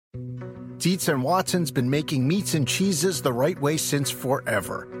Dietz and Watson's been making meats and cheeses the right way since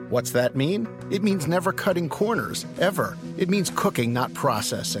forever. What's that mean? It means never cutting corners, ever. It means cooking, not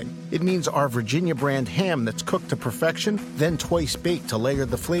processing. It means our Virginia brand ham that's cooked to perfection, then twice baked to layer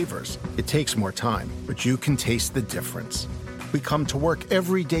the flavors. It takes more time, but you can taste the difference. We come to work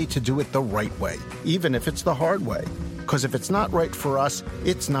every day to do it the right way, even if it's the hard way. Because if it's not right for us,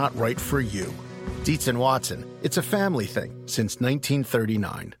 it's not right for you. Dietz and Watson, it's a family thing since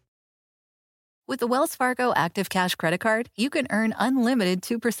 1939. With the Wells Fargo Active Cash Credit Card, you can earn unlimited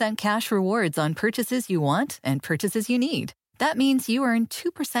 2% cash rewards on purchases you want and purchases you need. That means you earn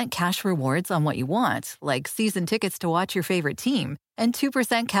 2% cash rewards on what you want, like season tickets to watch your favorite team, and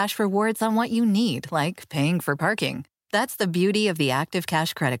 2% cash rewards on what you need, like paying for parking. That's the beauty of the Active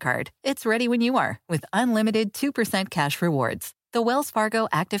Cash Credit Card. It's ready when you are, with unlimited 2% cash rewards. The Wells Fargo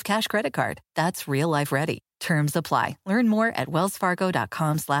Active Cash Credit Card. That's real life ready. Terms apply. Learn more at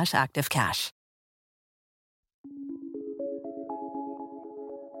wellsfargo.com/activecash.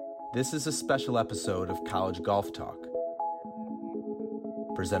 This is a special episode of College Golf Talk,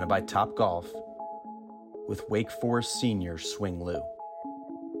 presented by Topgolf, with Wake Forest senior Swing Liu.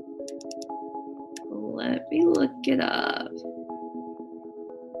 Let me look it up.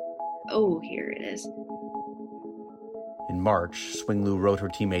 Oh, here it is. In March, Swing Liu wrote her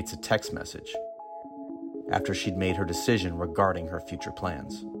teammates a text message after she'd made her decision regarding her future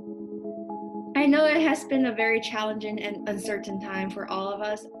plans. I know it has been a very challenging and uncertain time for all of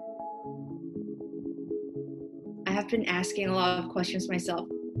us. I have been asking a lot of questions myself.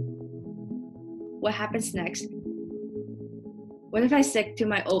 What happens next? What if I stick to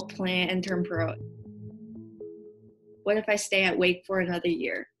my old plan and turn pro? What if I stay at Wake for another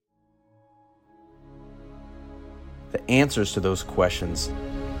year? The answers to those questions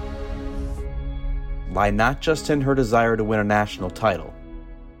lie not just in her desire to win a national title.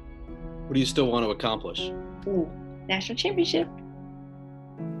 What do you still want to accomplish? Ooh, national championship.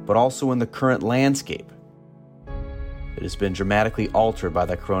 But also in the current landscape that has been dramatically altered by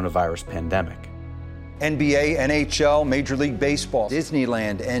the coronavirus pandemic. NBA, NHL, Major League Baseball,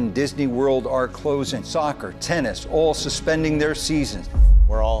 Disneyland, and Disney World are closing. Soccer, tennis, all suspending their seasons.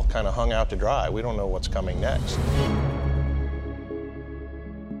 We're all kind of hung out to dry. We don't know what's coming next.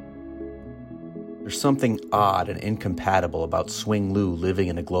 There's something odd and incompatible about Swing Liu living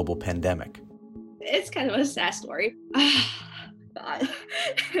in a global pandemic. It's kind of a sad story. God.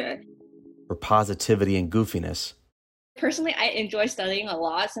 Her positivity and goofiness. Personally, I enjoy studying a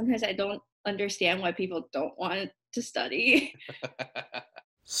lot. Sometimes I don't understand why people don't want to study.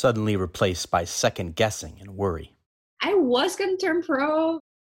 Suddenly replaced by second guessing and worry. I was going to turn pro.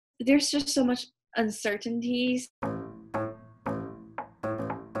 There's just so much uncertainties.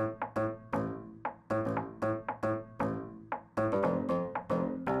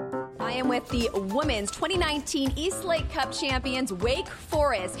 I am with the women's 2019 East Lake Cup champions, Wake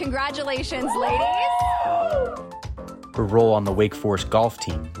Forest. Congratulations, ladies. Her role on the Wake Forest golf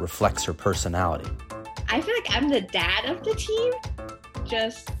team reflects her personality. I feel like I'm the dad of the team,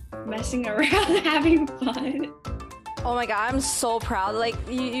 just messing around, having fun. Oh my God, I'm so proud. Like,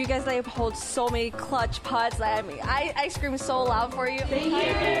 you guys like hold so many clutch putts. I scream so loud for you. Thank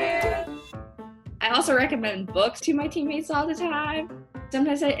you. I also recommend books to my teammates all the time.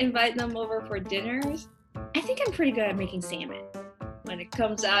 Sometimes I invite them over for dinners. I think I'm pretty good at making salmon. When it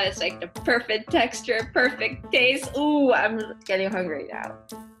comes out, it's like the perfect texture, perfect taste. Ooh, I'm getting hungry now.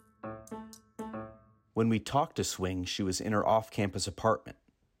 When we talked to Swing, she was in her off-campus apartment,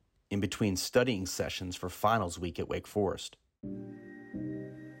 in between studying sessions for finals week at Wake Forest.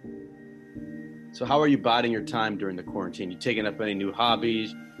 So how are you biding your time during the quarantine? You taking up any new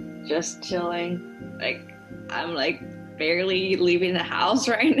hobbies? Just chilling. I'm barely leaving the house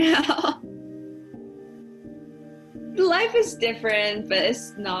right now. Life is different, but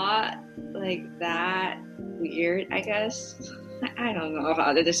it's not that weird, I guess. I don't know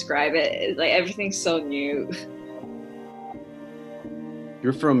how to describe it. It's everything's so new.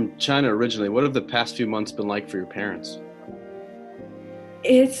 You're from China originally. What have the past few months been like for your parents?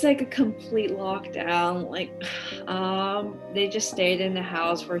 It's a complete lockdown. They just stayed in the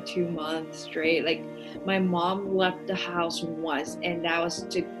house for 2 months straight. My mom left the house once, and that was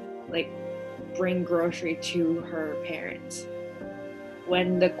to bring grocery to her parents.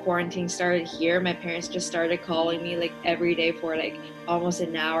 When the quarantine started here, my parents just started calling me every day for almost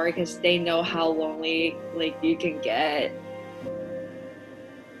an hour because they know how lonely you can get.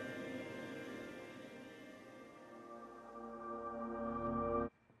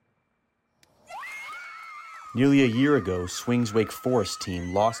 Nearly a year ago, Swing's Wake Forest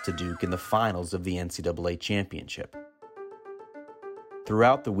team lost to Duke in the finals of the NCAA championship.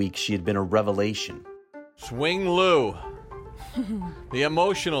 Throughout the week, she had been a revelation. Swing Lou, the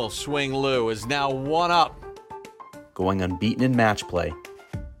emotional Swing Lou, is now 1-up. Going unbeaten in match play,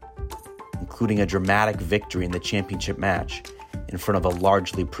 including a dramatic victory in the championship match in front of a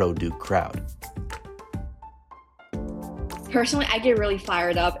largely pro-Duke crowd. Personally, I get really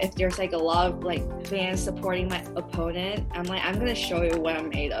fired up if there's like a lot of like fans supporting my opponent. I'm like, I'm gonna show you what I'm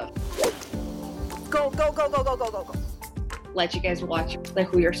made of. Go, go, go, go, go, go, go, go. Let you guys watch like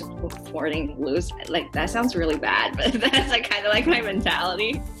who you're supporting lose. Like that sounds really bad, but that's like kind of like my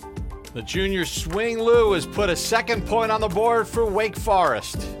mentality. The junior Swing Lou has put a second point on the board for Wake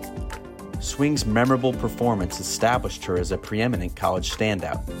Forest. Swing's memorable performance established her as a preeminent college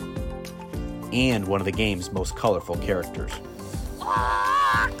standout and one of the game's most colorful characters.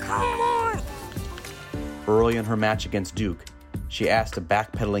 Come on! Early in her match against Duke, she asked a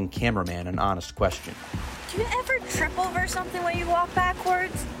backpedaling cameraman an honest question. Do you ever trip over something when you walk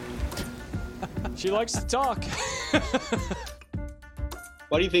backwards? She likes to talk.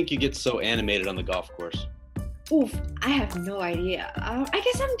 Why do you think you get so animated on the golf course? Oof, I have no idea. I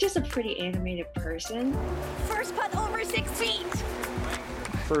guess I'm just a pretty animated person. First putt over 6 feet.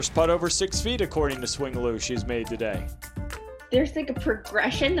 First putt over 6 feet, according to Swing Lou, she's made today. There's like a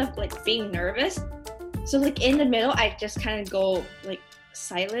progression of like being nervous. So like in the middle, I just kind of go like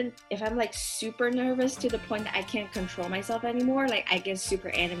silent. If I'm like super nervous to the point that I can't control myself anymore, like I get super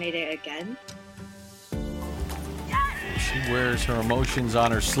animated again. She wears her emotions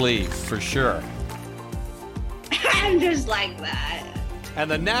on her sleeve, for sure. I'm just like that.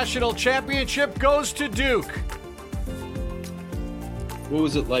 And the national championship goes to Duke. What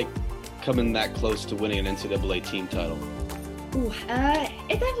was it like coming that close to winning an NCAA team title? Ooh,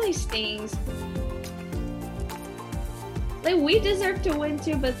 it definitely stings. Like we deserved to win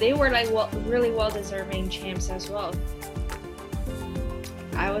too, but they were like really well-deserving champs as well.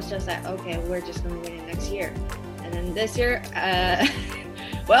 I was just like, okay, we're just gonna win it next year. And then this year,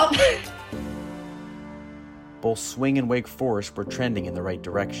 well. Both Swing and Wake Forest were trending in the right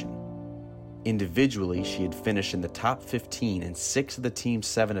direction. Individually, she had finished in the top 15 in 6 of the team's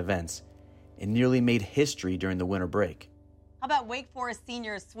 7 events and nearly made history during the winter break. How about Wake Forest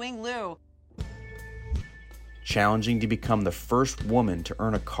senior Swing Lou? Challenging to become the first woman to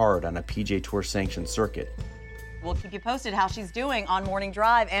earn a card on a PGA Tour sanctioned circuit. We'll keep you posted how she's doing on Morning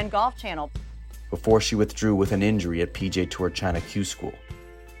Drive and Golf Channel. Before she withdrew with an injury at PGA Tour China Q School.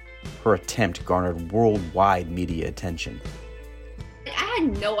 Her attempt garnered worldwide media attention. I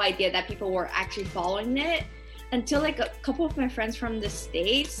had no idea that people were actually following it until like a couple of my friends from the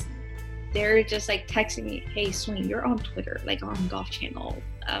States, they're just like texting me, hey Swing, you're on Twitter, like on Golf Channel.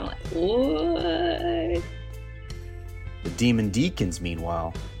 I'm like, what? The Demon Deacons,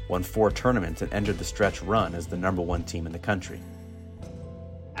 meanwhile, won 4 tournaments and entered the stretch run as the #1 team in the country.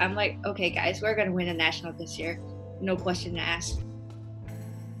 I'm like, okay guys, we're gonna win a national this year. No question to ask.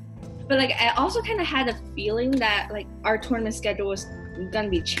 But like I also kind of had a feeling that like our tournament schedule was gonna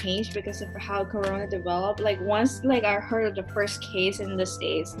be changed because of how Corona developed. Like once like I heard of the first case in the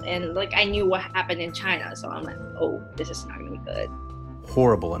States and like I knew what happened in China, so I'm like, oh, this is not gonna be good.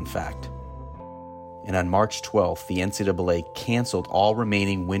 Horrible, in fact. And on March 12th, the NCAA canceled all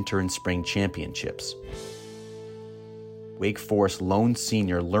remaining winter and spring championships. Wake Forest lone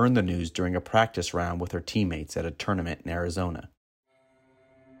senior learned the news during a practice round with her teammates at a tournament in Arizona.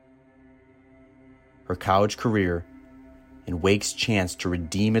 Her college career and Wake's chance to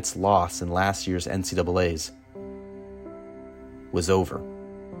redeem its loss in last year's NCAAs was over.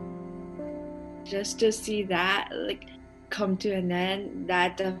 Just to see that like come to an end,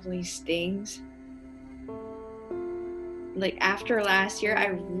 that definitely stings. Like after last year, I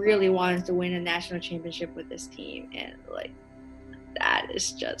really wanted to win a national championship with this team, and like that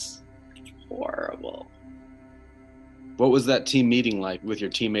is just horrible. What was that team meeting like with your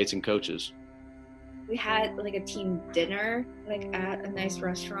teammates and coaches? We had like a team dinner like at a nice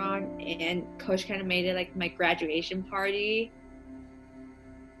restaurant, and coach kind of made it like my graduation party.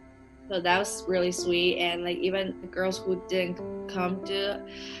 So that was really sweet. And like even the girls who didn't come to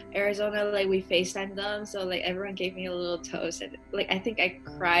Arizona, like we FaceTimed them. So like everyone gave me a little toast, and like I think I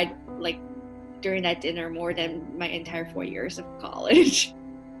cried like during that dinner more than my entire 4 years of college.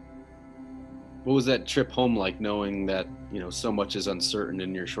 What was that trip home like, knowing that, you know, so much is uncertain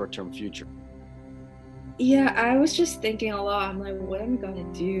in your short-term future? Yeah, I was just thinking a lot. I'm like, what am I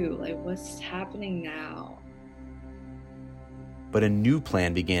gonna do? Like, what's happening now? But a new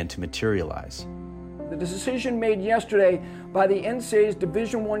plan began to materialize. The decision made yesterday by the NCAA's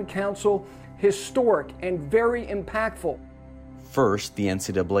Division I Council, historic and very impactful. First, the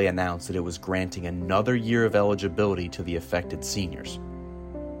NCAA announced that it was granting another year of eligibility to the affected seniors.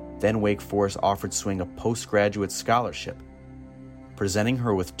 Then Wake Forest offered Swing a postgraduate scholarship, presenting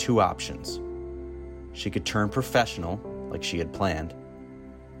her with two options. She could turn professional, like she had planned,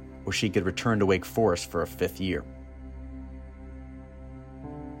 or she could return to Wake Forest for a 5th year.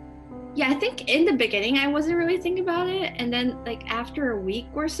 Yeah, I think in the beginning I wasn't really thinking about it, and then like after a week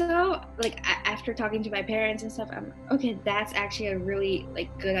or so, like after talking to my parents and stuff, I'm okay, that's actually a really like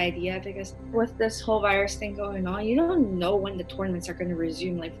good idea, because with this whole virus thing going on, you don't know when the tournaments are going to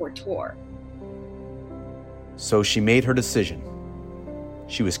resume, like for tour. So she made her decision.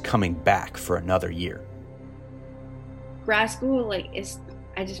 She was coming back for another year. Grad school, like,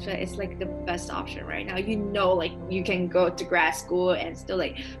 I just feel it's like the best option right now. You know, like you can go to grad school and still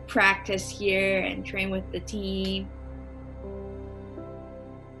like practice here and train with the team.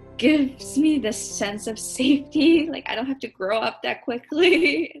 Gives me this sense of safety. Like I don't have to grow up that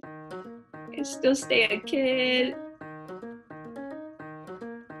quickly and still stay a kid.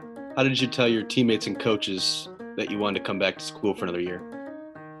 How did you tell your teammates and coaches that you wanted to come back to school for another year?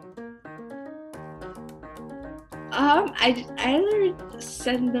 I either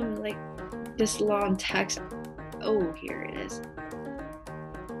send them like this long text. Oh, here it is.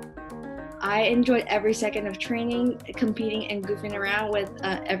 I enjoyed every second of training, competing, and goofing around with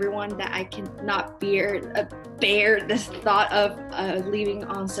everyone that I cannot bear the thought of leaving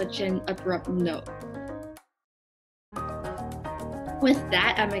on such an abrupt note. With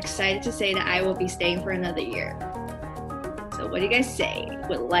that, I'm excited to say that I will be staying for another year. So what do you guys say?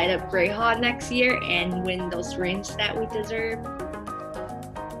 We'll light up Great Hall next year and win those rings that we deserve.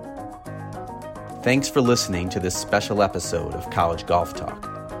 Thanks for listening to this special episode of College Golf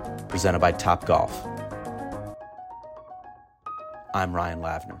Talk, presented by Topgolf. I'm Ryan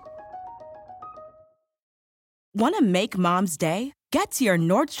Lavner. Want to make Mom's Day? Get to your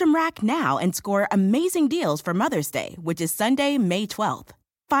Nordstrom Rack now and score amazing deals for Mother's Day, which is Sunday, May 12th.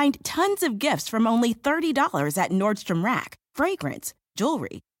 Find tons of gifts from only $30 at Nordstrom Rack. Fragrance,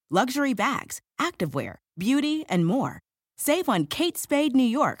 jewelry, luxury bags, activewear, beauty, and more. Save on Kate Spade New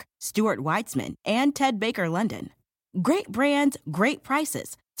York, Stuart Weitzman, and Ted Baker London. Great brands, great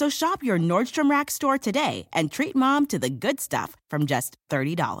prices. So shop your Nordstrom Rack store today and treat Mom to the good stuff from just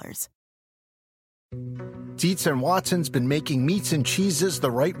 $30. Dietz & Watson's been making meats and cheeses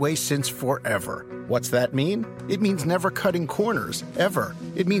the right way since forever. What's that mean? It means never cutting corners, ever.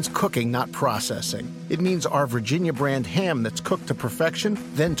 It means cooking, not processing. It means our Virginia brand ham that's cooked to perfection,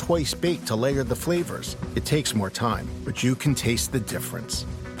 then twice baked to layer the flavors. It takes more time, but you can taste the difference.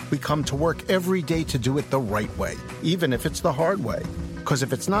 We come to work every day to do it the right way, even if it's the hard way. Because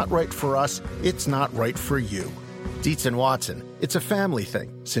if it's not right for us, it's not right for you. Dietz & Watson, it's a family thing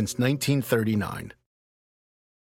since 1939.